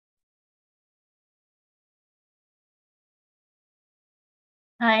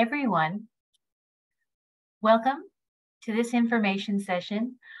Hi, everyone. Welcome to this information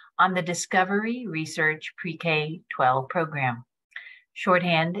session on the Discovery Research Pre-K-12 program,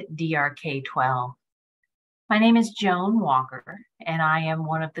 shorthand DRK-12. My name is Joan Walker, and I am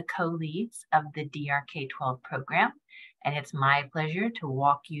one of the co-leads of the DRK-12 program, and it's my pleasure to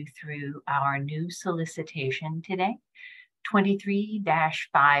walk you through our new solicitation today,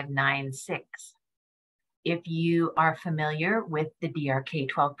 23-596. If you are familiar with the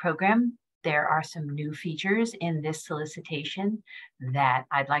DRK-12 program, there are some new features in this solicitation that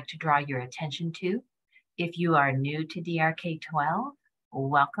I'd like to draw your attention to. If you are new to DRK-12,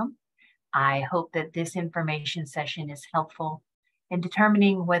 welcome. I hope that this information session is helpful in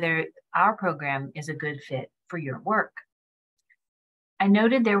determining whether our program is a good fit for your work. I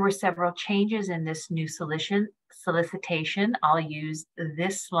noted there were several changes in this new solicitation. I'll use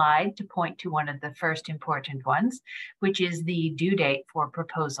this slide to point to one of the first important ones, which is the due date for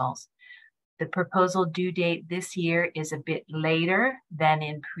proposals. The proposal due date this year is a bit later than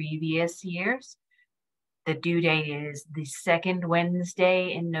in previous years. The due date is the second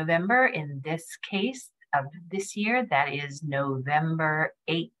Wednesday in November. In this case of this year, that is November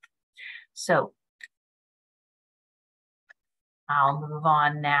 8th. So I'll move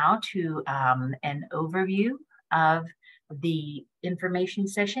on now to an overview of the information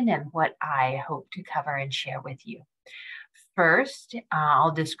session and what I hope to cover and share with you. First,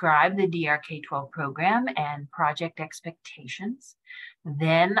 I'll describe the DRK-12 program and project expectations.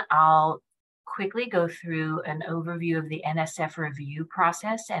 Then I'll quickly go through an overview of the NSF review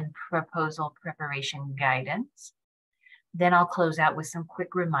process and proposal preparation guidance. Then I'll close out with some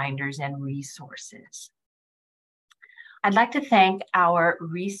quick reminders and resources. I'd like to thank our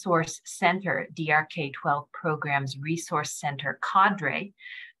Resource Center, DRK-12 Program's Resource Center cadre,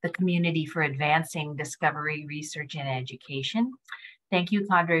 the Community for Advancing Discovery, Research, and Education. Thank you,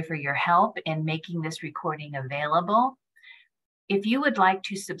 cadre, for your help in making this recording available. If you would like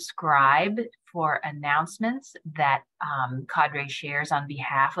to subscribe for announcements that cadre shares on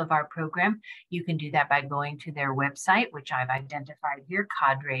behalf of our program, you can do that by going to their website, which I've identified here,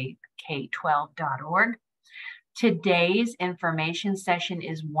 cadrek12.org. Today's information session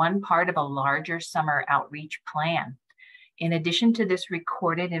is one part of a larger summer outreach plan. In addition to this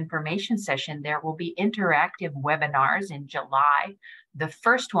recorded information session, there will be interactive webinars in July. The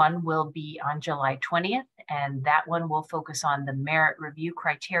first one will be on July 20th, and that one will focus on the merit review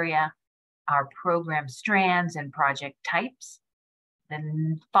criteria, our program strands, and project types.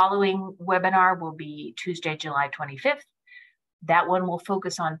 The following webinar will be Tuesday, July 25th. That one will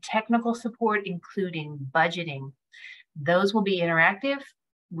focus on technical support, including budgeting. Those will be interactive.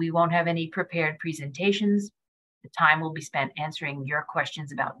 We won't have any prepared presentations. The time will be spent answering your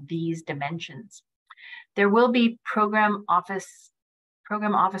questions about these dimensions. There will be program officer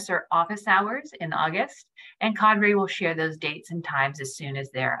office hours in August, and cadre will share those dates and times as soon as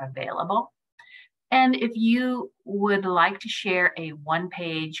they're available. And if you would like to share a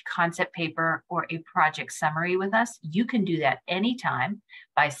one-page concept paper or a project summary with us, you can do that anytime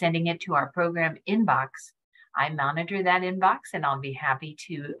by sending it to our program inbox. I monitor that inbox, and I'll be happy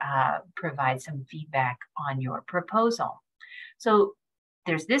to provide some feedback on your proposal. So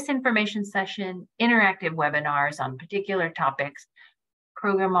there's this information session, interactive webinars on particular topics,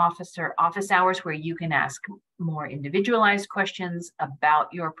 program officer office hours where you can ask more individualized questions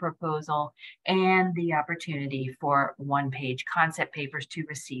about your proposal, and the opportunity for one-page concept papers to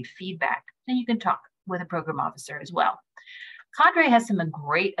receive feedback. And you can talk with a program officer as well. Cadre has some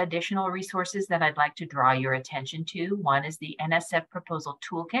great additional resources that I'd like to draw your attention to. One is the NSF Proposal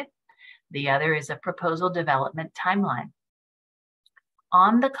Toolkit. The other is a proposal development timeline.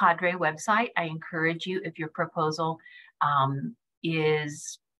 On the cadre website, I encourage you, if your proposal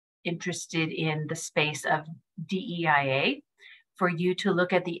is interested in the space of DEIA, for you to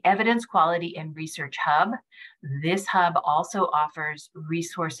look at the Evidence Quality and Research Hub. This hub also offers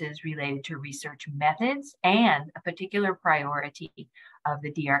resources related to research methods and a particular priority of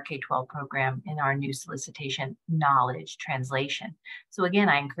the DRK-12 program in our new solicitation, knowledge translation. So again,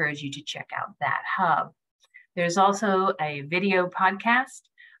 I encourage you to check out that hub. There's also a video podcast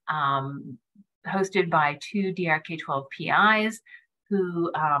hosted by two DRK-12 PIs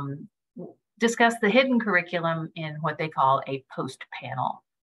who discuss the hidden curriculum in what they call a post-panel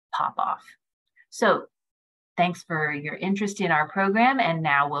pop-off. So thanks for your interest in our program, and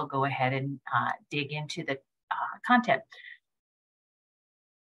now we'll go ahead and dig into the content.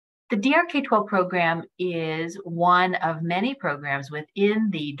 The DRK-12 program is one of many programs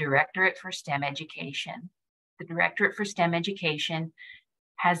within the Directorate for STEM Education. The Directorate for STEM Education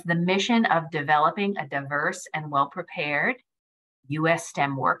has the mission of developing a diverse and well-prepared, US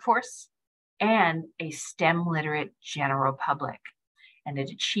STEM workforce, and a STEM literate general public. And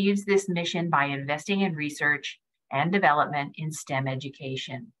it achieves this mission by investing in research and development in STEM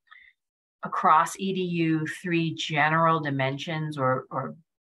education. Across EDU, 3 general dimensions or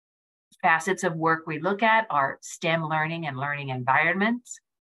facets of work we look at are STEM learning and learning environments,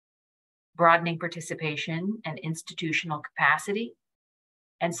 broadening participation and institutional capacity,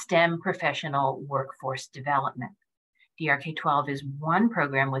 and STEM professional workforce development. DRK-12 is one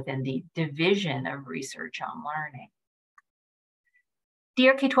program within the Division of Research on Learning.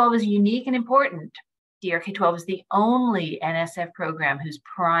 DRK-12 is unique and important. DRK-12 is the only NSF program whose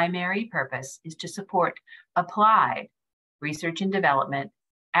primary purpose is to support applied research and development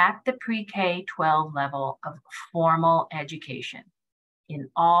at the pre-K-12 level of formal education in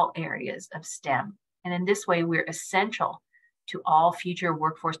all areas of STEM. And in this way, we're essential to all future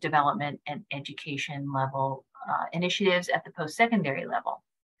workforce development and education level initiatives at the post-secondary level.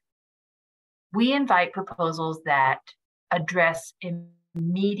 We invite proposals that address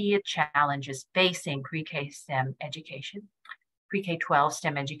immediate challenges facing pre-K STEM education, pre-K-12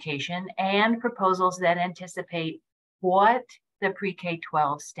 STEM education, and proposals that anticipate what the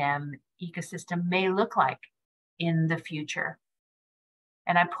pre-K-12 STEM ecosystem may look like in the future.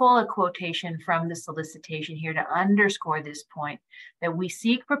 And I pull a quotation from the solicitation here to underscore this point, that we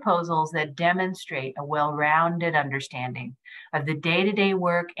seek proposals that demonstrate a well-rounded understanding of the day-to-day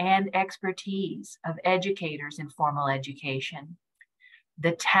work and expertise of educators in formal education,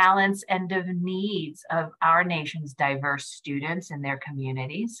 the talents and of needs of our nation's diverse students and their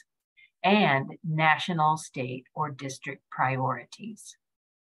communities, and national, state, or district priorities.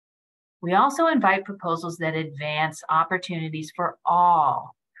 We also invite proposals that advance opportunities for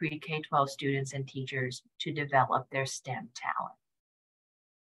all pre-K-12 students and teachers to develop their STEM talent.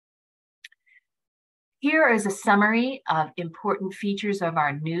 Here is a summary of important features of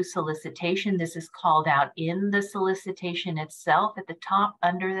our new solicitation. This is called out in the solicitation itself at the top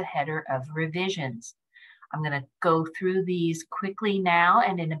under the header of revisions. I'm going to go through these quickly now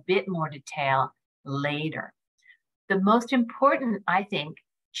and in a bit more detail later. The most important, I think,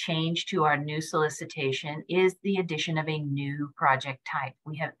 change to our new solicitation is the addition of a new project type.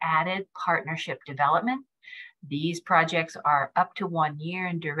 We have added partnership development. These projects are up to 1 year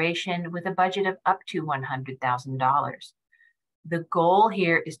in duration with a budget of up to $100,000. The goal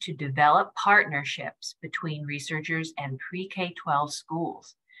here is to develop partnerships between researchers and pre-K-12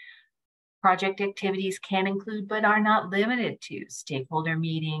 schools. Project activities can include, but are not limited to, stakeholder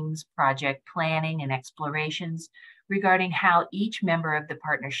meetings, project planning, and explorations regarding how each member of the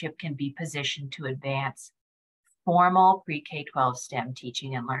partnership can be positioned to advance formal pre-K-12 STEM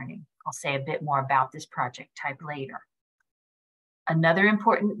teaching and learning. I'll say a bit more about this project type later. Another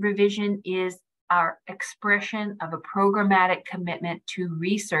important revision is our expression of a programmatic commitment to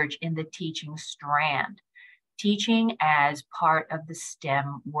research in the teaching strand, teaching as part of the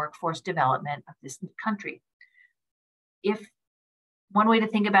STEM workforce development of this country. One way to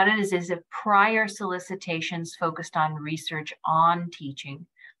think about it is if prior solicitations focused on research on teaching,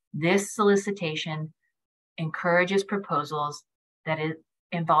 this solicitation encourages proposals that it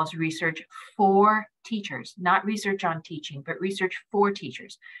involves research for teachers, not research on teaching, but research for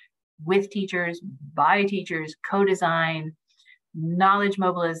teachers, with teachers, by teachers, co-design, knowledge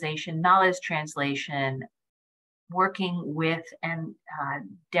mobilization, knowledge translation, working with and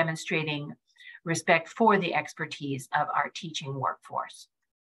demonstrating respect for the expertise of our teaching workforce.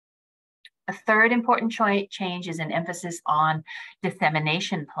 A third important change is an emphasis on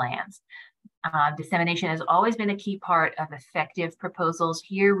dissemination plans. Dissemination has always been a key part of effective proposals.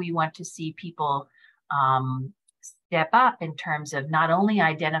 Here we want to see people step up in terms of not only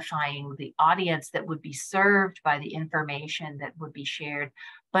identifying the audience that would be served by the information that would be shared,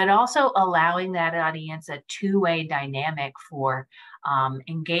 but also allowing that audience a two-way dynamic for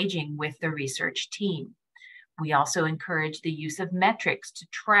engaging with the research team. We also encourage the use of metrics to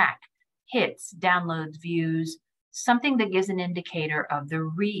track hits, downloads, views, something that gives an indicator of the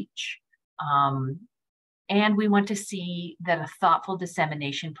reach. And we want to see that a thoughtful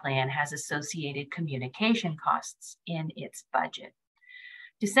dissemination plan has associated communication costs in its budget.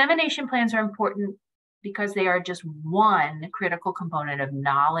 Dissemination plans are important because they are just one critical component of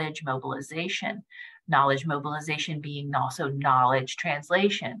knowledge mobilization being also knowledge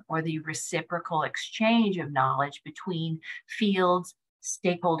translation, or the reciprocal exchange of knowledge between fields,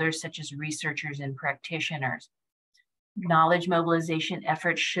 stakeholders such as researchers and practitioners. Knowledge mobilization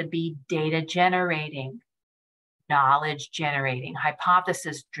efforts should be data generating, knowledge generating,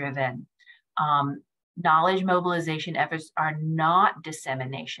 hypothesis driven, Knowledge mobilization efforts are not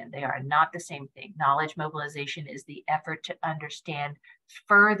dissemination. They are not the same thing. Knowledge mobilization is the effort to understand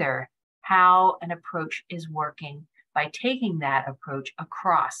further how an approach is working by taking that approach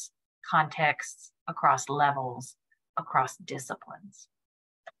across contexts, across levels, across disciplines.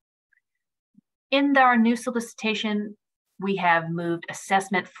 In our new solicitation, we have moved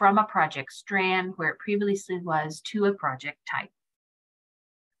assessment from a project strand, where it previously was, to a project type.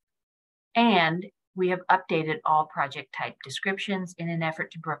 And we have updated all project type descriptions in an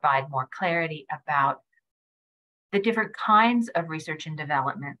effort to provide more clarity about the different kinds of research and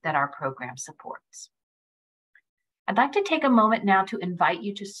development that our program supports. I'd like to take a moment now to invite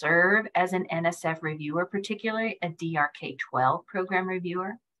you to serve as an NSF reviewer, particularly a DRK-12 program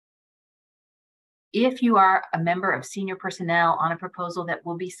reviewer. If you are a member of senior personnel on a proposal that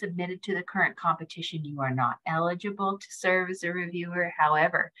will be submitted to the current competition, you are not eligible to serve as a reviewer.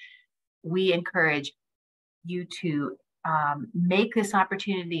 However, we encourage you to make this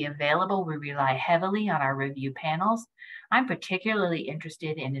opportunity available. We rely heavily on our review panels. I'm particularly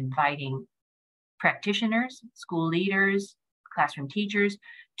interested in inviting practitioners, school leaders, classroom teachers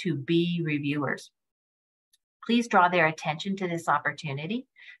to be reviewers. Please draw their attention to this opportunity.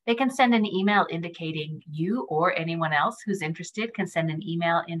 They can send an email indicating, you or anyone else who's interested can send an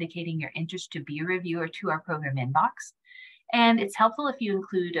email indicating your interest to be a reviewer to our program inbox. And it's helpful if you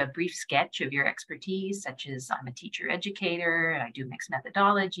include a brief sketch of your expertise, such as I'm a teacher educator, I do mixed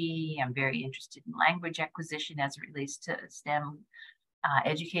methodology, I'm very interested in language acquisition as it relates to STEM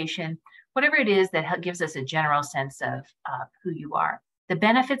education, whatever it is that gives us a general sense of who you are. The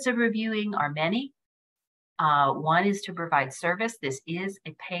benefits of reviewing are many. One is to provide service. This is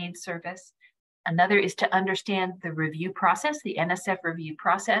a paid service. Another is to understand the review process, the NSF review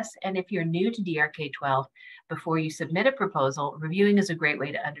process. And if you're new to DRK-12, before you submit a proposal, reviewing is a great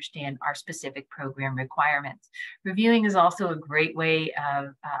way to understand our specific program requirements. Reviewing is also a great way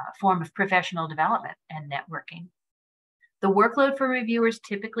of form of professional development and networking. The workload for reviewers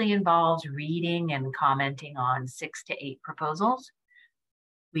typically involves reading and commenting on 6 to 8 proposals.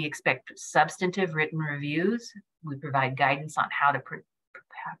 We expect substantive written reviews. We provide guidance on how to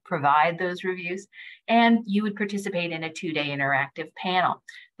provide those reviews, and you would participate in a 2-day interactive panel.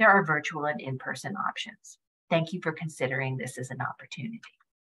 There are virtual and in-person options. Thank you for considering this as an opportunity.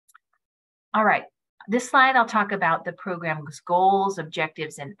 All right, this slide I'll talk about the program's goals,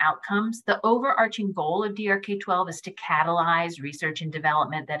 objectives, and outcomes. The overarching goal of DRK-12 is to catalyze research and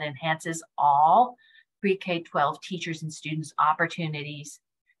development that enhances all pre-K-12 teachers and students' opportunities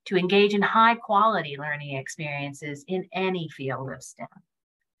to engage in high-quality learning experiences in any field of STEM.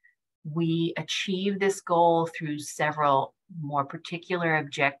 We achieve this goal through several more particular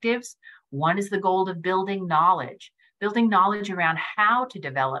objectives. One is the goal of building knowledge around how to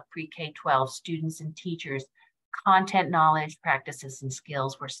develop pre-K-12 students and teachers, content knowledge, practices, and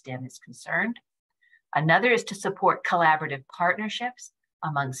skills where STEM is concerned. Another is to support collaborative partnerships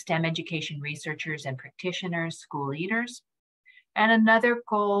among STEM education researchers and practitioners, school leaders. And another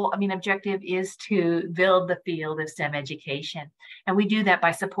objective is to build the field of STEM education. And we do that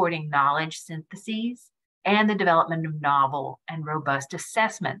by supporting knowledge syntheses and the development of novel and robust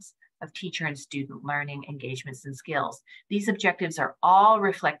assessments of teacher and student learning engagements and skills. These objectives are all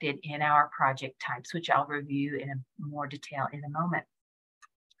reflected in our project types, which I'll review in more detail in a moment.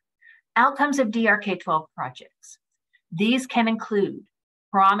 Outcomes of DRK-12 projects. These can include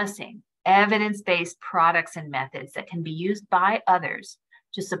promising evidence-based products and methods that can be used by others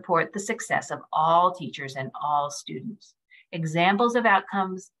to support the success of all teachers and all students. Examples of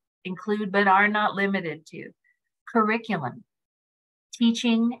outcomes include, but are not limited to, curriculum,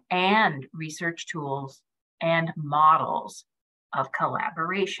 teaching and research tools, and models of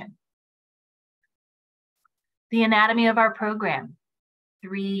collaboration. The anatomy of our program,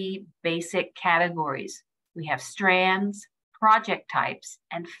 3 basic categories. We have strands, project types,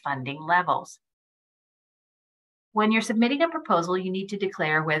 and funding levels. When you're submitting a proposal, you need to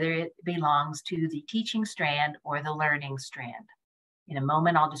declare whether it belongs to the teaching strand or the learning strand. In a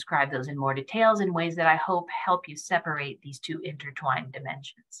moment, I'll describe those in more details in ways that I hope help you separate these 2 intertwined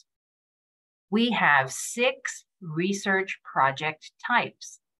dimensions. We have 6 research project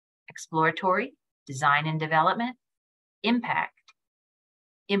types: exploratory, design and development, impact,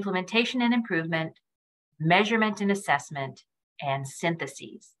 implementation and improvement, measurement and assessment, and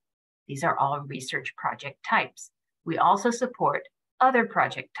syntheses. These are all research project types. We also support other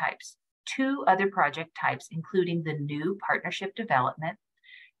project types, 2 other project types, including the new partnership development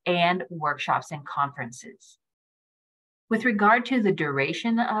and workshops and conferences. With regard to the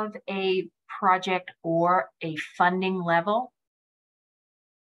duration of a project or a funding level,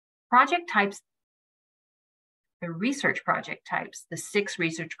 project types The research project types, the 6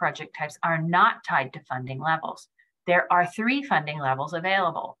 research project types, are not tied to funding levels. There are 3 funding levels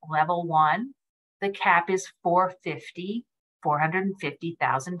available. Level 1, the cap is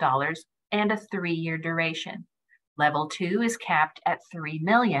 $450,000 and a 3-year duration. Level 2 is capped at $3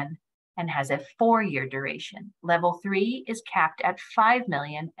 million and has a 4-year duration. Level 3 is capped at $5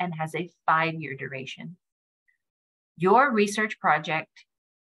 million and has a 5-year duration. Your research project,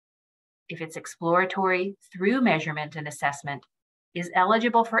 if it's exploratory through measurement and assessment, is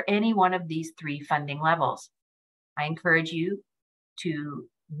eligible for any one of these 3 funding levels. I encourage you to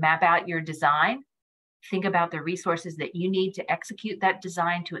map out your design, think about the resources that you need to execute that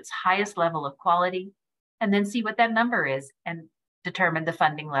design to its highest level of quality, and then see what that number is and determine the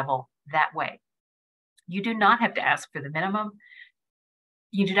funding level that way. You do not have to ask for the minimum.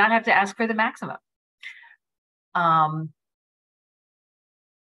 You do not have to ask for the maximum.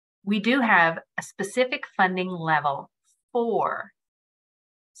 We do have a specific funding level for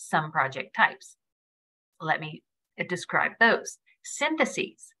some project types. Let me describe those.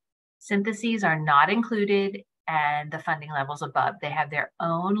 Syntheses. Syntheses are not included and the funding levels above. They have their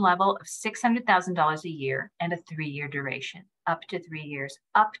own level of $600,000 a year and a 3-year duration, up to 3 years,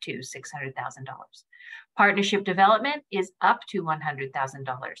 up to $600,000. Partnership development is up to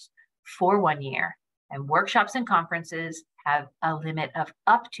 $100,000 for 1 year, and workshops and conferences have a limit of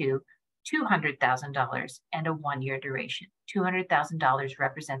up to $200,000 and a 1-year duration. $200,000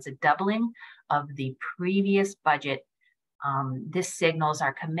 represents a doubling of the previous budget. This signals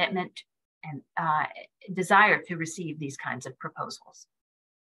our commitment and desire to receive these kinds of proposals.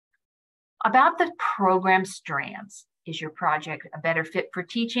 About the program strands, is your project a better fit for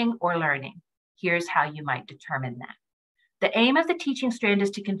teaching or learning? Here's how you might determine that. The aim of the teaching strand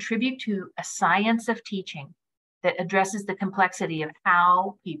is to contribute to a science of teaching that addresses the complexity of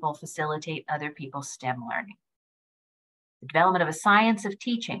how people facilitate other people's STEM learning. The development of a science of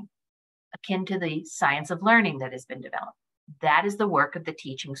teaching, akin to the science of learning that has been developed. That is the work of the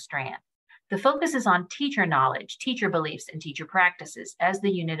teaching strand. The focus is on teacher knowledge, teacher beliefs, and teacher practices as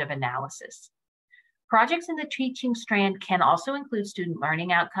the unit of analysis. Projects in the teaching strand can also include student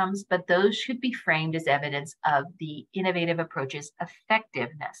learning outcomes, but those should be framed as evidence of the innovative approach's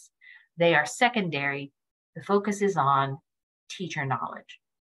effectiveness. They are secondary. The focus is on teacher knowledge,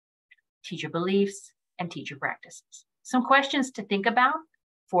 teacher beliefs, and teacher practices. Some questions to think about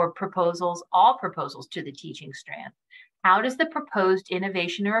for proposals, all proposals to the teaching strand. How does the proposed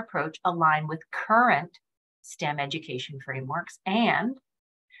innovation or approach align with current STEM education frameworks? And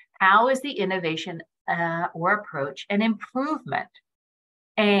how is the innovation or approach an improvement?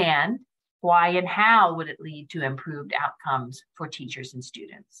 And why and how would it lead to improved outcomes for teachers and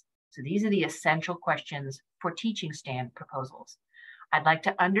students? So these are the essential questions for teaching strand proposals. I'd like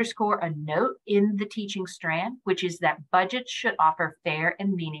to underscore a note in the teaching strand, which is that budgets should offer fair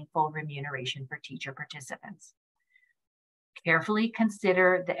and meaningful remuneration for teacher participants. Carefully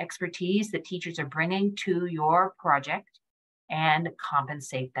consider the expertise that teachers are bringing to your project and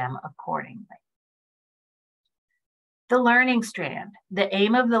compensate them accordingly. The learning strand. The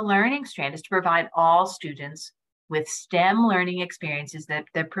aim of the learning strand is to provide all students with STEM learning experiences that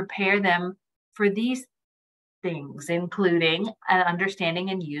prepare them for these things, including an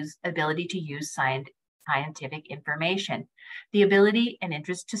understanding and ability to use scientific information, the ability and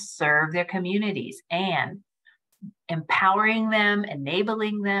interest to serve their communities, and empowering them,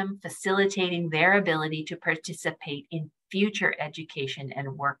 enabling them, facilitating their ability to participate in future education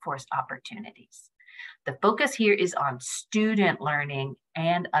and workforce opportunities. The focus here is on student learning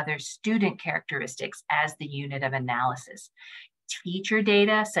and other student characteristics as the unit of analysis. Teacher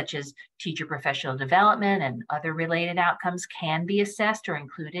data, such as teacher professional development and other related outcomes, can be assessed or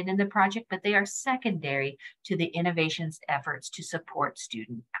included in the project, but they are secondary to the innovations efforts to support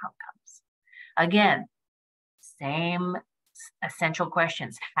student outcomes. Again, same essential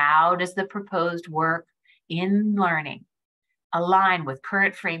questions. How does the proposed work in learning align with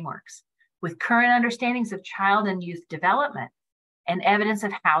current frameworks, with current understandings of child and youth development, and evidence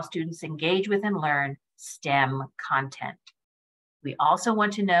of how students engage with and learn STEM content? We also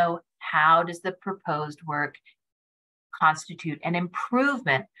want to know, how does the proposed work constitute an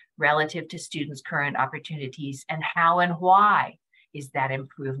improvement relative to students' current opportunities, and how and why is that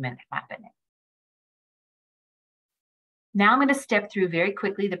improvement happening? Now I'm going to step through very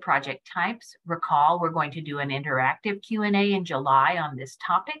quickly the project types. Recall, we're going to do an interactive Q&A in July on this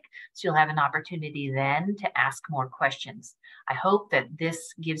topic, so you'll have an opportunity then to ask more questions. I hope that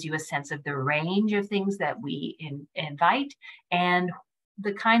this gives you a sense of the range of things that we invite and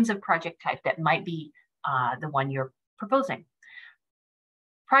the kinds of project type that might be the one you're proposing.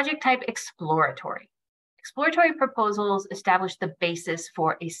 Project type exploratory. Exploratory proposals establish the basis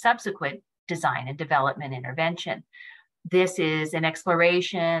for a subsequent design and development intervention. This is an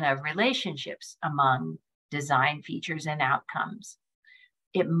exploration of relationships among design features and outcomes.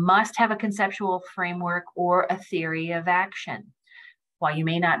 It must have a conceptual framework or a theory of action. While you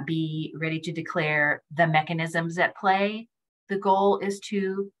may not be ready to declare the mechanisms at play, the goal is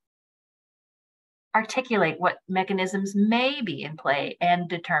to articulate what mechanisms may be in play and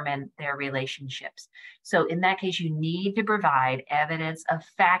determine their relationships. So in that case, you need to provide evidence of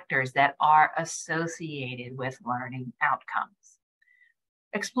factors that are associated with learning outcomes.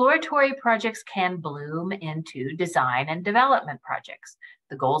 Exploratory projects can bloom into design and development projects.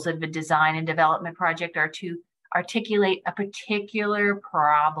 The goals of a design and development project are to articulate a particular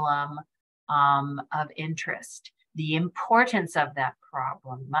problem of interest. The importance of that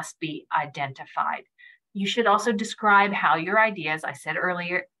problem must be identified. You should also describe how your idea, as I said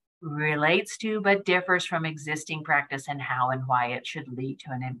earlier, relates to but differs from existing practice and how and why it should lead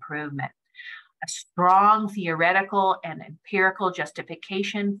to an improvement. A strong theoretical and empirical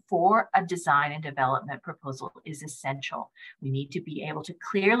justification for a design and development proposal is essential. We need to be able to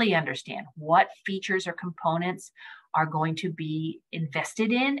clearly understand what features or components are going to be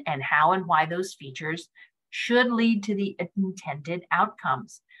invested in and how and why those features should lead to the intended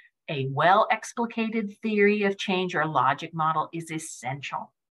outcomes. A well-explicated theory of change or logic model is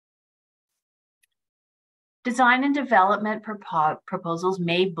essential. Design and development proposals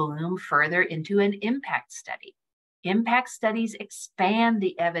may bloom further into an impact study. Impact studies expand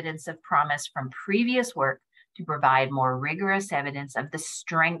the evidence of promise from previous work to provide more rigorous evidence of the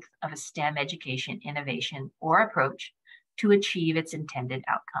strength of a STEM education innovation or approach to achieve its intended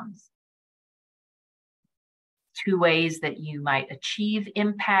outcomes. Two ways that you might achieve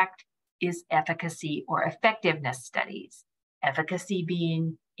impact is efficacy or effectiveness studies. Efficacy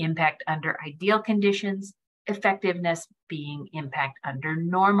being impact under ideal conditions, effectiveness being impact under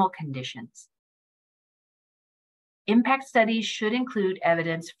normal conditions. Impact studies should include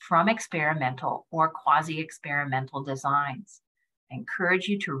evidence from experimental or quasi-experimental designs. I encourage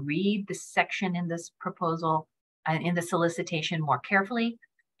you to read the section in this proposal, in the solicitation more carefully,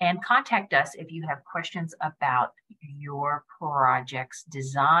 and contact us if you have questions about your project's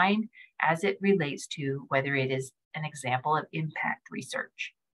design as it relates to whether it is an example of impact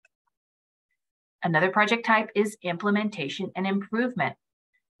research. Another project type is implementation and improvement.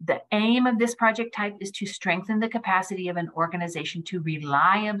 The aim of this project type is to strengthen the capacity of an organization to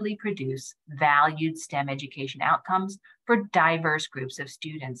reliably produce valued STEM education outcomes for diverse groups of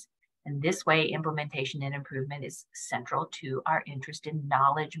students. In this way, implementation and improvement is central to our interest in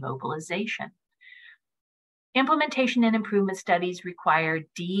knowledge mobilization. Implementation and improvement studies require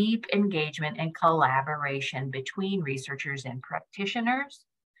deep engagement and collaboration between researchers and practitioners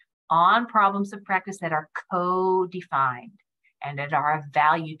on problems of practice that are co-defined and that are of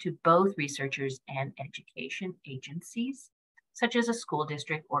value to both researchers and education agencies, such as a school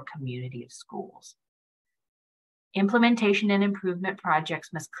district or community of schools. Implementation and improvement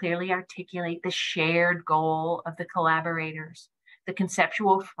projects must clearly articulate the shared goal of the collaborators, the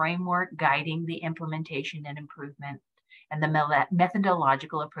conceptual framework guiding the implementation and improvement, and the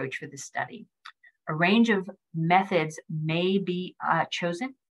methodological approach for the study. A range of methods may be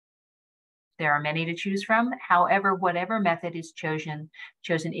chosen. There are many to choose from. However, whatever method is chosen,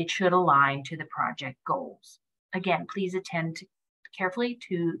 it should align to the project goals. Again, please attend carefully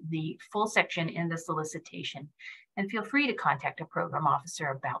to the full section in the solicitation and feel free to contact a program officer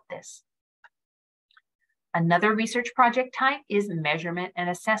about this. Another research project type is measurement and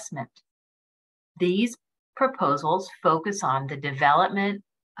assessment. These proposals focus on the development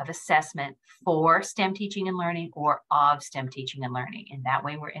of assessment for STEM teaching and learning or of STEM teaching and learning. In that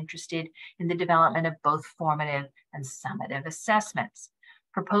way, we're interested in the development of both formative and summative assessments.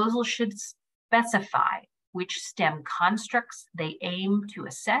 Proposals should specify which STEM constructs they aim to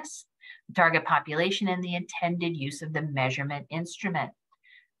assess, the target population, and the intended use of the measurement instrument.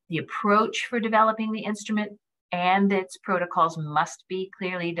 The approach for developing the instrument and its protocols must be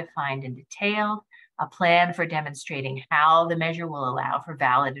clearly defined and detailed. A plan for demonstrating how the measure will allow for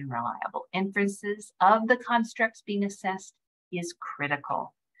valid and reliable inferences of the constructs being assessed is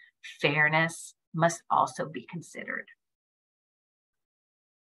critical. Fairness must also be considered.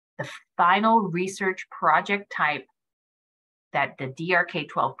 The final research project type that the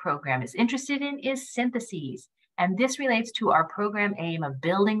DRK-12 program is interested in is syntheses. And this relates to our program aim of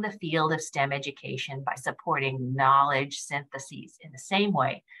building the field of STEM education by supporting knowledge syntheses in the same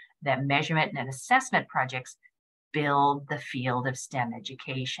way that measurement and assessment projects build the field of STEM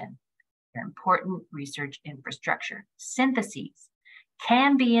education. They're important research infrastructure. Syntheses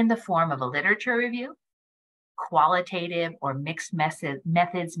can be in the form of a literature review, qualitative or mixed methods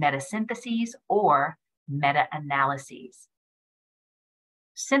metasyntheses, or meta-analyses.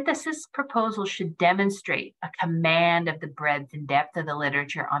 Synthesis proposals should demonstrate a command of the breadth and depth of the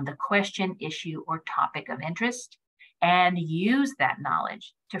literature on the question, issue, or topic of interest, and use that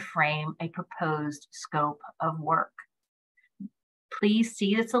knowledge to frame a proposed scope of work. Please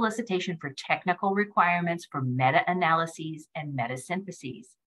see the solicitation for technical requirements for meta-analyses and metasyntheses.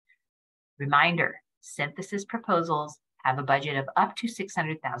 Reminder, synthesis proposals have a budget of up to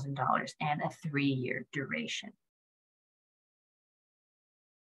 $600,000 and a 3-year duration.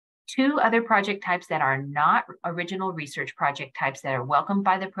 2 other project types that are not original research project types that are welcomed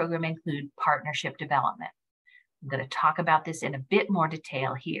by the program include partnership development. I'm going to talk about this in a bit more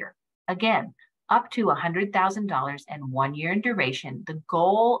detail here. Again, up to $100,000 and 1 year in duration, the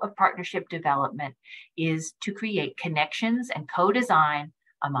goal of partnership development is to create connections and co-design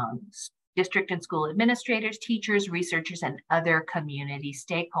among district and school administrators, teachers, researchers, and other community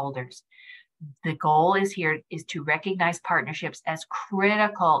stakeholders. The goal is to recognize partnerships as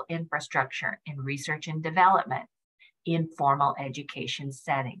critical infrastructure in research and development in formal education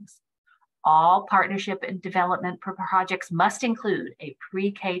settings. All partnership and development projects must include a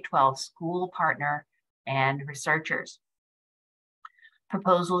pre-K-12 school partner and researchers.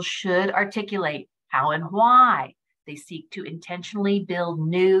 Proposals should articulate how and why they seek to intentionally build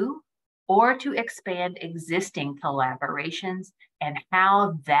new or to expand existing collaborations, and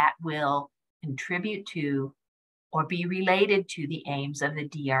how that will contribute to or be related to the aims of the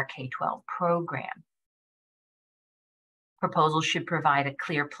DRK-12 program. Proposals should provide a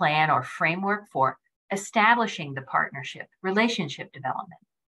clear plan or framework for establishing the partnership, relationship development,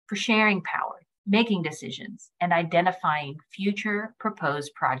 for sharing power, making decisions, and identifying future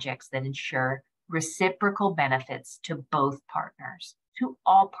proposed projects that ensure reciprocal benefits to both partners, to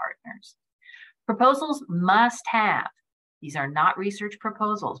all partners. Proposals must have, these are not research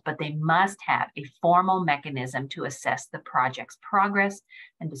proposals, but they must have a formal mechanism to assess the project's progress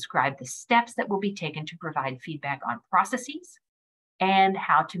and describe the steps that will be taken to provide feedback on processes and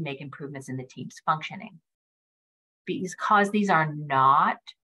how to make improvements in the team's functioning. Because these are not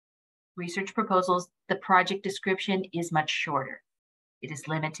research proposals, the project description is much shorter. It is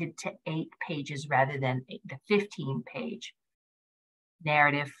limited to 8 pages rather than the 15-page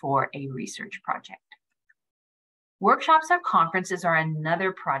narrative for a research project. Workshops or conferences are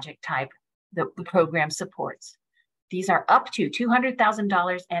another project type that the program supports. These are up to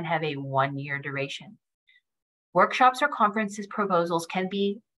 $200,000 and have a 1-year duration. Workshops or conferences proposals can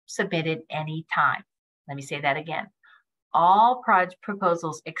be submitted anytime. Let me say that again. All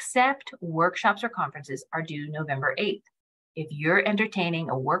proposals except workshops or conferences are due November 8th. If you're entertaining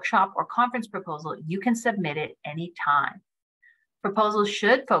a workshop or conference proposal, you can submit it anytime. Proposals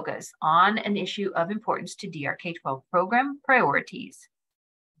should focus on an issue of importance to DRK-12 program priorities.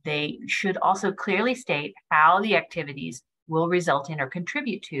 They should also clearly state how the activities will result in or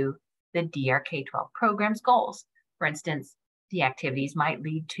contribute to the DRK-12 program's goals. For instance, the activities might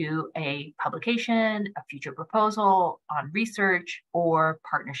lead to a publication, a future proposal on research, or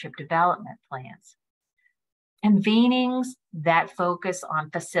partnership development plans. Convenings that focus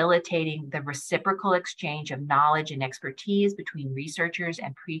on facilitating the reciprocal exchange of knowledge and expertise between researchers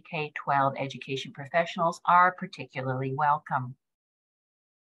and pre-K-12 education professionals are particularly welcome.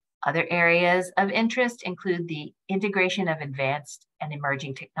 Other areas of interest include the integration of advanced and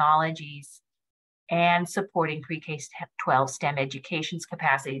emerging technologies and supporting pre-K-12 STEM education's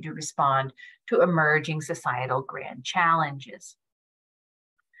capacity to respond to emerging societal grand challenges.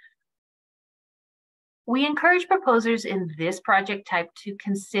 We encourage proposers in this project type to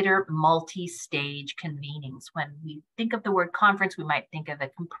consider multi-stage convenings. When we think of the word conference, we might think of a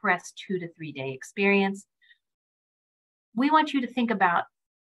compressed 2 to 3 day experience. We want you to think about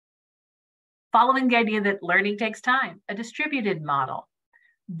following the idea that learning takes time, a distributed model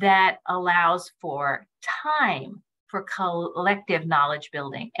that allows for time for collective knowledge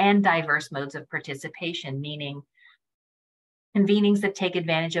building and diverse modes of participation, meaning convenings that take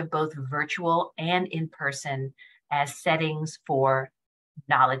advantage of both virtual and in-person as settings for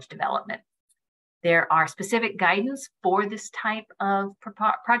knowledge development. There are specific guidance for this type of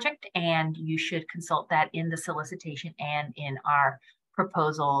project, and you should consult that in the solicitation and in our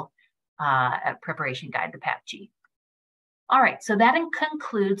proposal preparation guide, the PAPG. All right, so that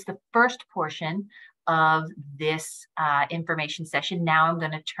concludes the first portion of this information session. Now I'm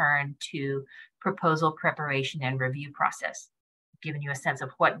going to turn to proposal preparation and review process. Given you a sense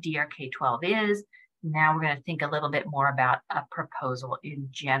of what DRK-12 is, now we're going to think a little bit more about a proposal in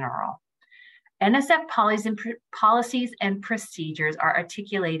general. NSF policies and procedures are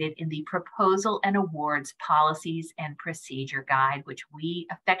articulated in the Proposal and Awards Policies and Procedure Guide, which we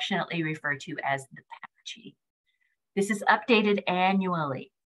affectionately refer to as the PAPG. This is updated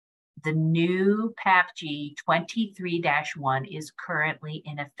annually. The new PAPG 23-1 is currently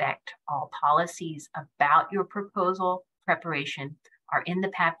in effect. All policies about your proposal preparation are in the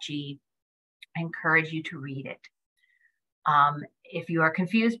PAPG. I encourage you to read it. If you are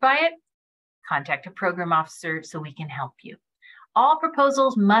confused by it, contact a program officer so we can help you. All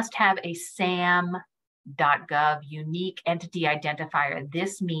proposals must have a SAM.gov unique entity identifier.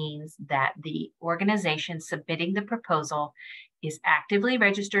 This means that the organization submitting the proposal is actively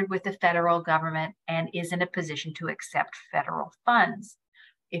registered with the federal government and is in a position to accept federal funds.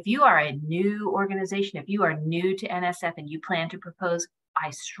 If you are a new organization, if you are new to NSF and you plan to propose, I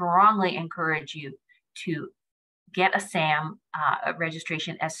strongly encourage you to get a SAM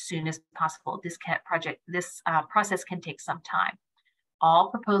registration as soon as possible. This process can take some time. All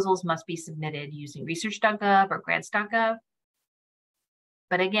proposals must be submitted using research.gov or grants.gov.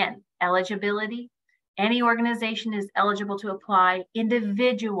 But again, eligibility, any organization is eligible to apply.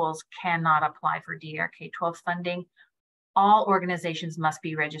 Individuals cannot apply for DRK-12 funding. All organizations must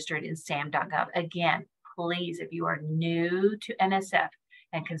be registered in SAM.gov. Again, please, if you are new to NSF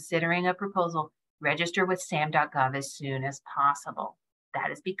and considering a proposal, register with SAM.gov as soon as possible. That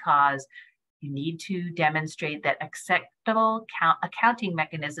is because you need to demonstrate that acceptable accounting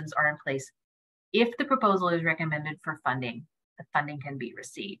mechanisms are in place. If the proposal is recommended for funding, the funding can be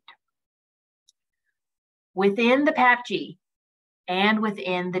received. Within the PAPG and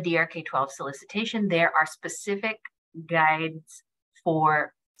within the DRK-12 solicitation, there are specific guides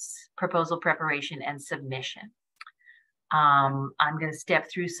for proposal preparation and submission. I'm going to step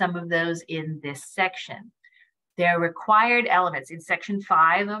through some of those in this section. There are required elements in Section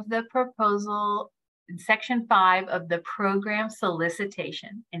 5 of the proposal, in Section 5 of the program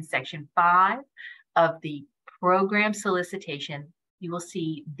solicitation. In Section 5 of the program solicitation, you will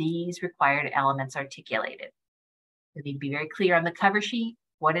see these required elements articulated. You need to be very clear on the cover sheet,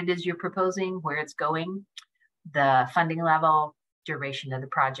 what it is you're proposing, where it's going, the funding level, duration of the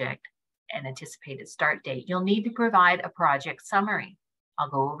project, and anticipated start date. You'll need to provide a project summary. I'll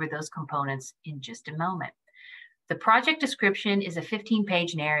go over those components in just a moment. The project description is a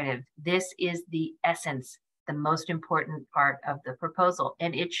 15-page narrative. This is the essence, the most important part of the proposal,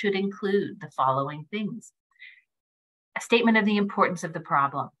 and it should include the following things: a statement of the importance of the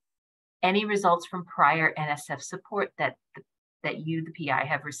problem, any results from prior NSF support that you, the PI,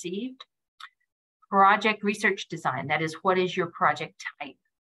 have received, project research design, that is, what is your project type?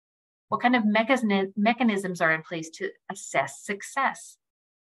 What kind of mechanisms are in place to assess success?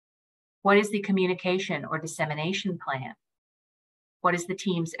 What is the communication or dissemination plan? What is the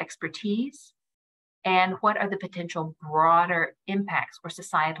team's expertise? And what are the potential broader impacts or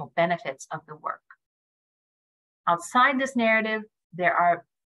societal benefits of the work? Outside this narrative, there are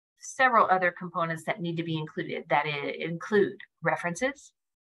several other components that need to be included that include references,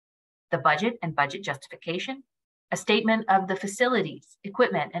 the budget and budget justification, a statement of the facilities,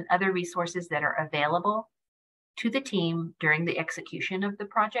 equipment, and other resources that are available to the team during the execution of the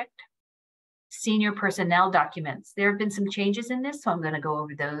project, senior personnel documents. There have been some changes in this, so I'm going to go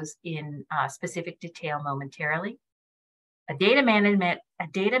over those in specific detail momentarily. A data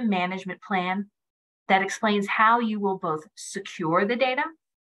management plan that explains how you will both secure the data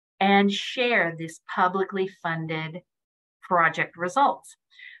and share this publicly funded project results.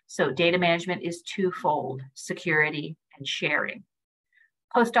 So data management is twofold: security and sharing.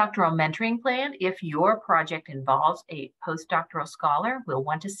 Postdoctoral mentoring plan. If your project involves a postdoctoral scholar, we'll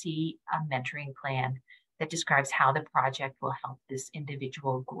want to see a mentoring plan that describes how the project will help this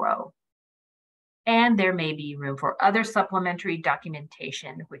individual grow. And there may be room for other supplementary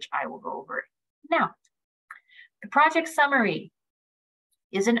documentation, which I will go over now. The project summary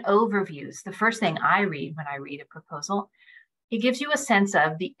is an overview. It's the first thing I read when I read a proposal. It gives you a sense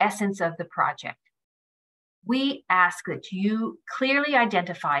of the essence of the project. We ask that you clearly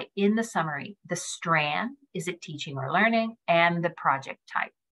identify in the summary the strand, is it teaching or learning, and the project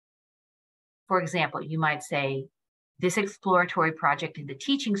type. For example, you might say, this exploratory project in the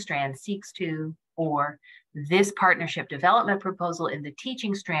teaching strand seeks to, or this partnership development proposal in the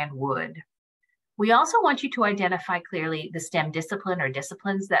teaching strand would. We also want you to identify clearly the STEM discipline or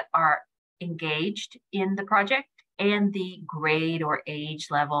disciplines that are engaged in the project and the grade or age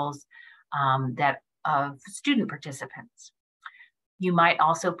levels of student participants. You might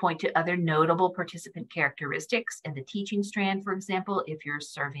also point to other notable participant characteristics in the teaching strand. For example, if you're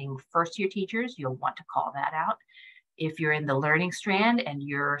serving first-year teachers, you'll want to call that out. If you're in the learning strand and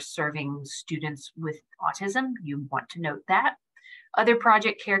you're serving students with autism, you want to note that. Other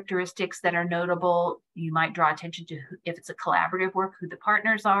project characteristics that are notable, you might draw attention to if it's a collaborative work, who the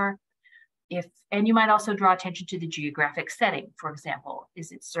partners are. And you might also draw attention to the geographic setting. For example,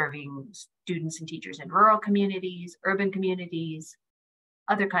 is it serving students and teachers in rural communities, urban communities?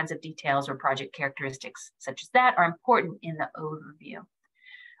 Other kinds of details or project characteristics such as that are important in the overview.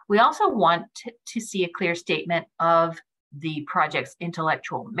 We also want to see a clear statement of the project's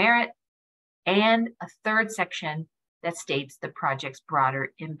intellectual merit and a third section that states the project's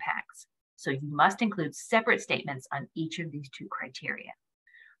broader impacts. So you must include separate statements on each of these two criteria.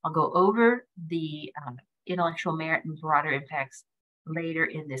 I'll go over the intellectual merit and broader impacts later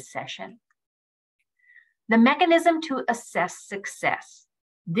in this session. The mechanism to assess success.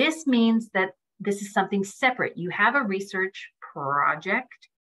 This means that this is something separate. You have a research project,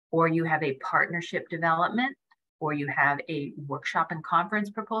 or you have a partnership development, or you have a workshop and conference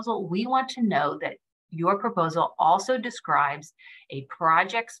proposal. We want to know that your proposal also describes a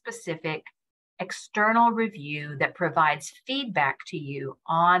project-specific external review that provides feedback to you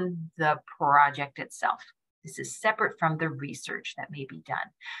on the project itself. This is separate from the research that may be done.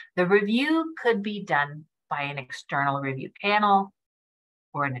 The review could be done by an external review panel,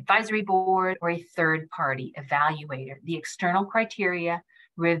 or an advisory board, or a third-party evaluator. The external criteria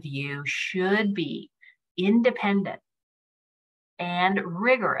review should be independent and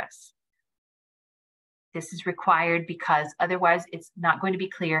rigorous. This is required because otherwise it's not going to be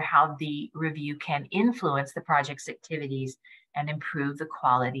clear how the review can influence the project's activities and improve the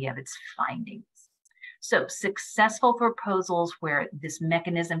quality of its findings. So successful proposals where this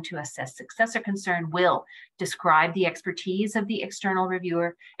mechanism to assess success are concerned will describe the expertise of the external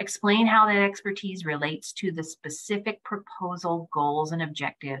reviewer, explain how that expertise relates to the specific proposal goals and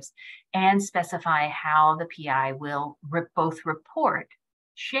objectives, and specify how the PI will both report,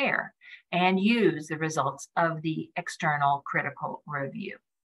 share, and use the results of the external critical review.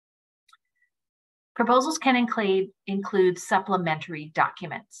 Proposals can include supplementary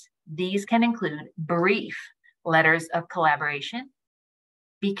documents. These can include brief letters of collaboration.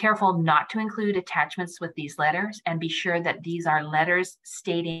 Be careful not to include attachments with these letters, and be sure that these are letters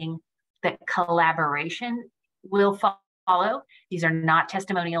stating that collaboration will follow. These are not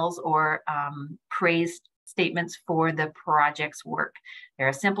testimonials or praise statements for the project's work. They're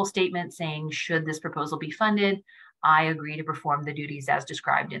a simple statement saying, should this proposal be funded, I agree to perform the duties as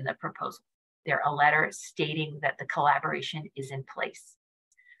described in the proposal. They're a letter stating that the collaboration is in place.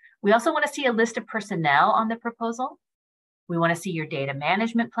 We also want to see a list of personnel on the proposal. We want to see your data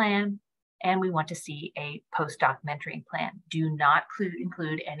management plan, and we want to see a postdoc mentoring plan. Do not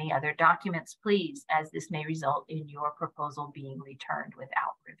include any other documents, please, as this may result in your proposal being returned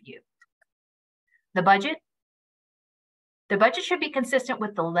without review. The budget. The budget should be consistent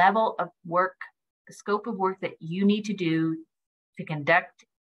with the level of work, the scope of work that you need to do to conduct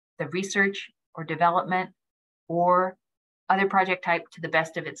the research or development or other project type to the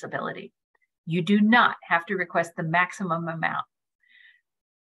best of its ability. You do not have to request the maximum amount.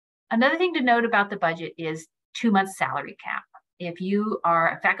 Another thing to note about the budget is 2 months salary cap. If you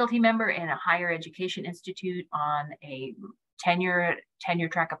are a faculty member in a higher education institute on a tenure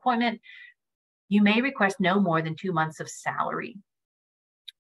track appointment, you may request no more than 2 months of salary,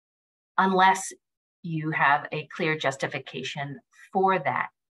 unless you have a clear justification for that.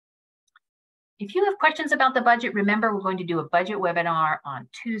 If you have questions about the budget, remember we're going to do a budget webinar on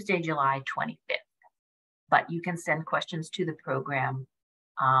Tuesday, July 25th. But you can send questions to the program.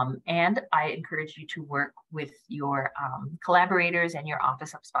 And I encourage you to work with your collaborators and your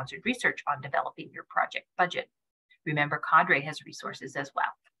Office of Sponsored Research on developing your project budget. Remember, Cadre has resources as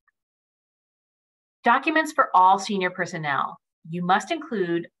well. Documents for all senior personnel. You must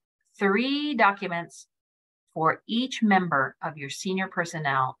include 3 documents for each member of your senior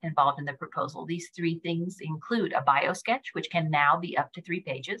personnel involved in the proposal. These 3 things include a bio sketch, which can now be up to 3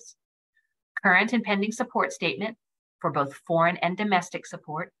 pages, current and pending support statement for both foreign and domestic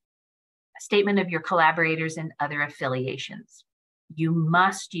support, a statement of your collaborators and other affiliations. You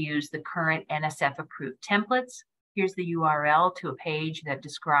must use the current NSF approved templates. Here's the URL to a page that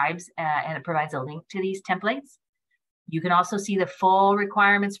describes and it provides a link to these templates. You can also see the full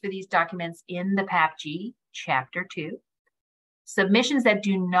requirements for these documents in the PAPG, Chapter 2. Submissions that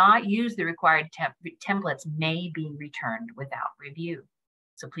do not use the required templates may be returned without review.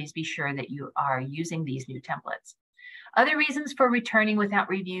 So please be sure that you are using these new templates. Other reasons for returning without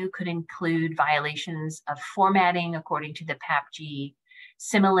review could include violations of formatting according to the PAPG,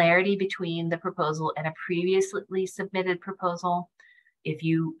 similarity between the proposal and a previously submitted proposal, If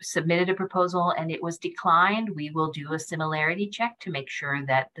you submitted a proposal and it was declined, we will do a similarity check to make sure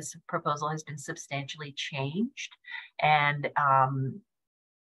that this proposal has been substantially changed. And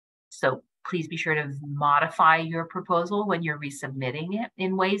so please be sure to modify your proposal when you're resubmitting it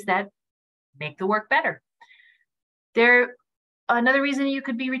in ways that make the work better. Another reason you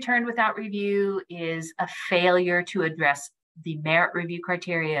could be returned without review is a failure to address the merit review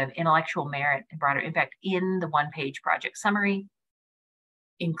criteria of intellectual merit and broader impact in the one-page project summary,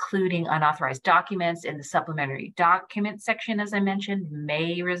 including unauthorized documents in the supplementary document section, as I mentioned,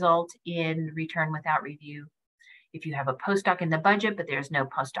 may result in return without review. If you have a postdoc in the budget, but there's no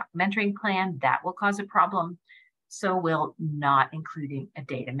postdoc mentoring plan, that will cause a problem. So will not including a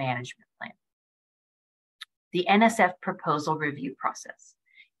data management plan. The NSF proposal review process.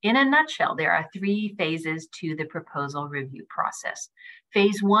 In a nutshell, there are 3 phases to the proposal review process.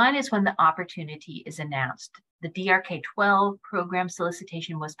 Phase 1 is when the opportunity is announced. The DRK-12 program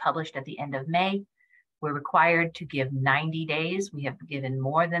solicitation was published at the end of May. We're required to give 90 days. We have given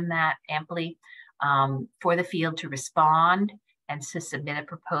more than that amply for the field to respond and to submit a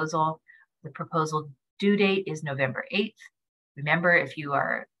proposal. The proposal due date is November 8th. Remember, if you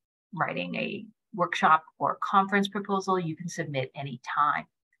are writing a workshop or conference proposal, you can submit any time.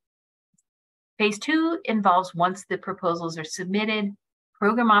 Phase 2 involves once the proposals are submitted,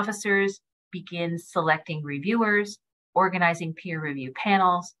 program officers begin selecting reviewers, organizing peer review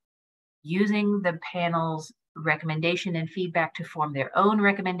panels, using the panel's recommendation and feedback to form their own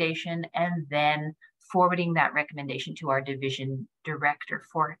recommendation, and then forwarding that recommendation to our division director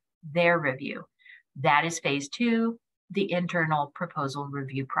for their review. That is phase 2, the internal proposal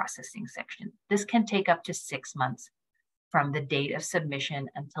review processing section. This can take up to 6 months from the date of submission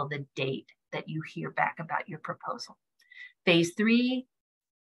until the date that you hear back about your proposal. Phase 3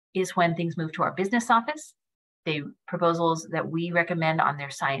 is when things move to our business office. The proposals that we recommend on their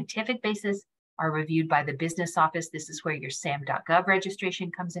scientific basis are reviewed by the business office. This is where your SAM.gov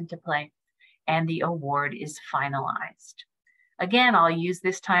registration comes into play, and the award is finalized. Again, I'll use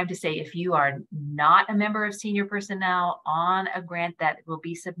this time to say if you are not a member of senior personnel on a grant that will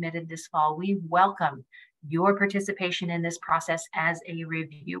be submitted this fall, we welcome your participation in this process as a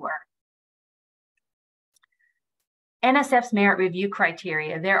reviewer. NSF's merit review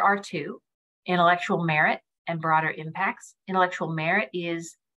criteria, there are 2, intellectual merit and broader impacts. Intellectual merit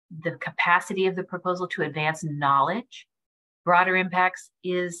is the capacity of the proposal to advance knowledge. Broader impacts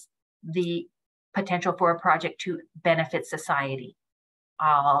is the potential for a project to benefit society.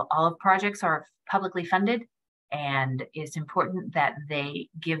 All of projects are publicly funded, and it's important that they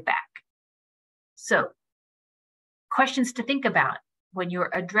give back. So, questions to think about when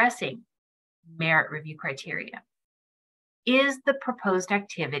you're addressing merit review criteria. Is the proposed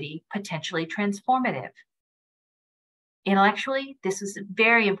activity potentially transformative? Intellectually, this is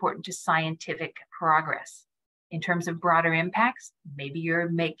very important to scientific progress. In terms of broader impacts, maybe you're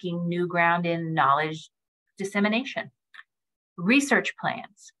making new ground in knowledge dissemination. Research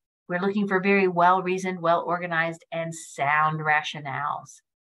plans. We're looking for very well-reasoned, well-organized, and sound rationales.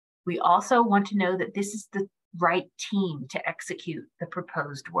 We also want to know that this is the right team to execute the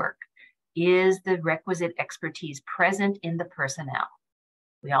proposed work. Is the requisite expertise present in the personnel?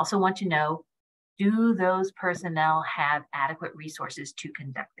 We also want to know, do those personnel have adequate resources to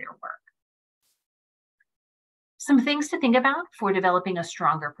conduct their work? Some things to think about for developing a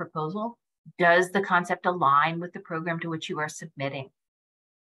stronger proposal. Does the concept align with the program to which you are submitting?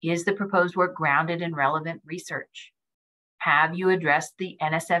 Is the proposed work grounded in relevant research? Have you addressed the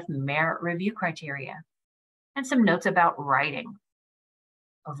NSF merit review criteria? And some notes about writing.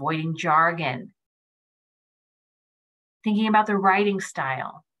 Avoiding jargon, thinking about the writing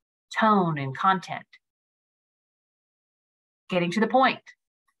style, tone and content, getting to the point,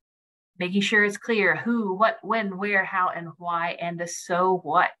 making sure it's clear who, what, when, where, how, and why, and the so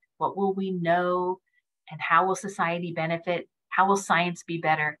what. What will we know, and how will society benefit? How will science be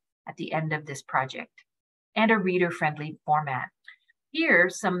better at the end of this project? And a reader-friendly format. Here,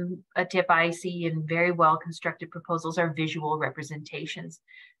 a tip I see in very well-constructed proposals are visual representations.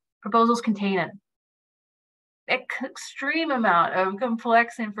 Proposals contain an extreme amount of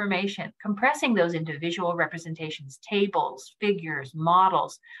complex information. Compressing those into visual representations, tables, figures,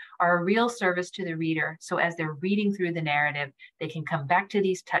 models, are a real service to the reader. So as they're reading through the narrative, they can come back to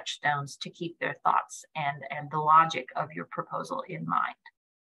these touchstones to keep their thoughts and the logic of your proposal in mind.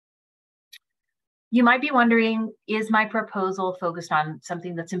 You might be wondering, is my proposal focused on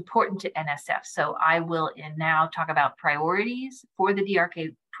something that's important to NSF? So I will now talk about priorities for the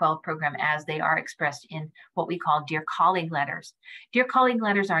DRK-12 program as they are expressed in what we call Dear Colleague letters. Dear Colleague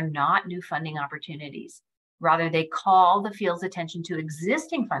letters are not new funding opportunities. Rather, they call the field's attention to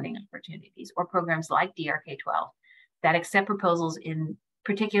existing funding opportunities or programs like DRK-12 that accept proposals in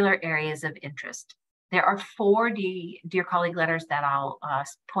particular areas of interest. There are 4 Dear Colleague letters that I'll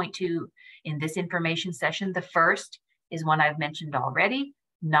point to in this information session. The first is one I've mentioned already,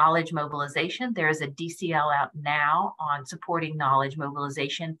 knowledge mobilization. There is a DCL out now on supporting knowledge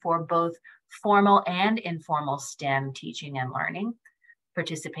mobilization for both formal and informal STEM teaching and learning.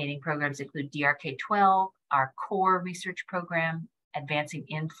 Participating programs include DRK-12, our core research program, Advancing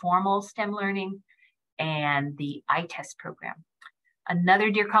Informal STEM Learning, and the ITEST program. Another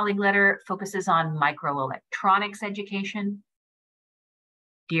Dear Colleague letter focuses on microelectronics education.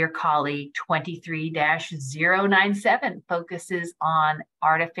 Dear Colleague 23-097 focuses on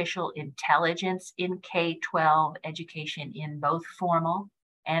artificial intelligence in K-12 education in both formal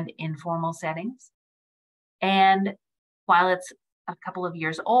and informal settings. And while it's a couple of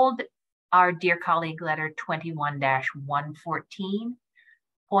years old, our Dear Colleague letter 21-114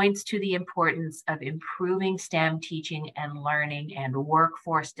 points to the importance of improving STEM teaching and learning and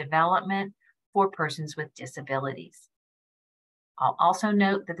workforce development for persons with disabilities. I'll also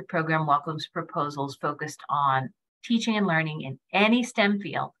note that the program welcomes proposals focused on teaching and learning in any STEM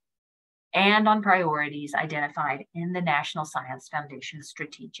field and on priorities identified in the National Science Foundation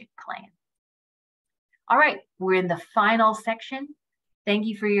Strategic Plan. All right, we're in the final section. Thank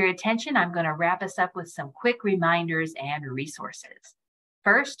you for your attention. I'm going to wrap us up with some quick reminders and resources.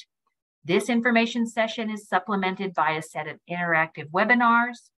 First, this information session is supplemented by a set of interactive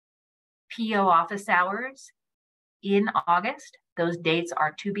webinars, PO office hours in August. Those dates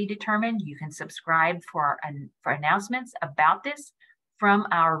are to be determined. You can subscribe for announcements about this from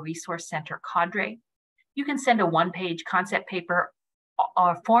our Resource Center cadre. You can send a one-page concept paper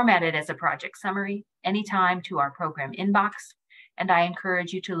or formatted as a project summary anytime to our program inbox. And I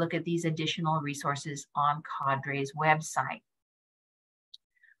encourage you to look at these additional resources on cadre's website.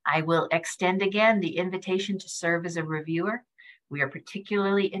 I will extend again the invitation to serve as a reviewer. We are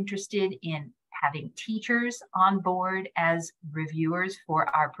particularly interested in having teachers on board as reviewers for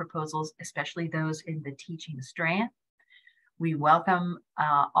our proposals, especially those in the teaching strand. We welcome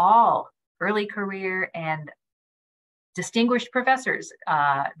all early career and distinguished professors,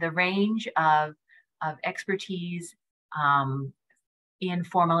 the range of expertise in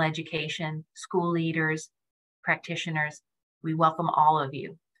formal education, school leaders, practitioners. We welcome all of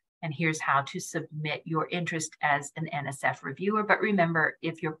you. And here's how to submit your interest as an NSF reviewer. But remember,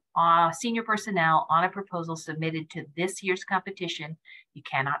 if you're senior personnel on a proposal submitted to this year's competition, you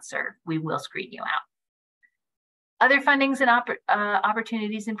cannot serve. We will screen you out. Other fundings and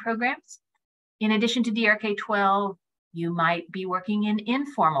opportunities and programs. In addition to DRK-12, you might be working in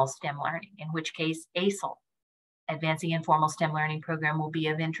informal STEM learning, in which case ACEL, Advancing Informal STEM Learning program, will be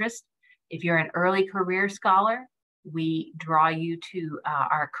of interest. If you're an early career scholar, we draw you to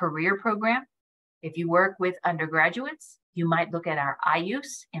our career program. If you work with undergraduates, you might look at our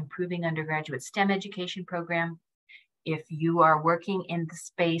IUSE, Improving Undergraduate STEM Education program. If you are working in the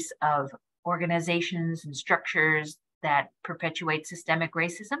space of organizations and structures that perpetuate systemic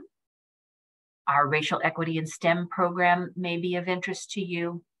racism, our Racial Equity in STEM program may be of interest to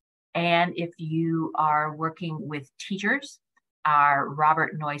you. And if you are working with teachers, our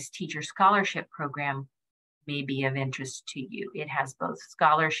Robert Noyce Teacher Scholarship program may be of interest to you. It has both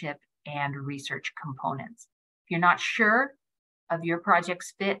scholarship and research components. If you're not sure of your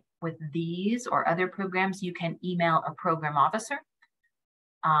project's fit with these or other programs, you can email a program officer.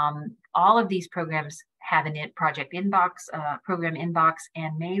 All of these programs have a project inbox, program inbox,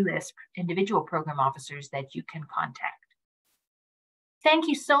 and may list individual program officers that you can contact. Thank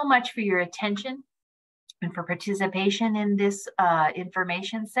you so much for your attention and for participation in this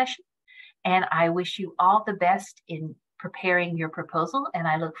information session. And I wish you all the best in preparing your proposal, and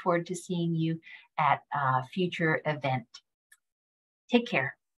I look forward to seeing you at a future event. Take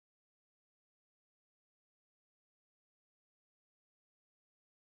care.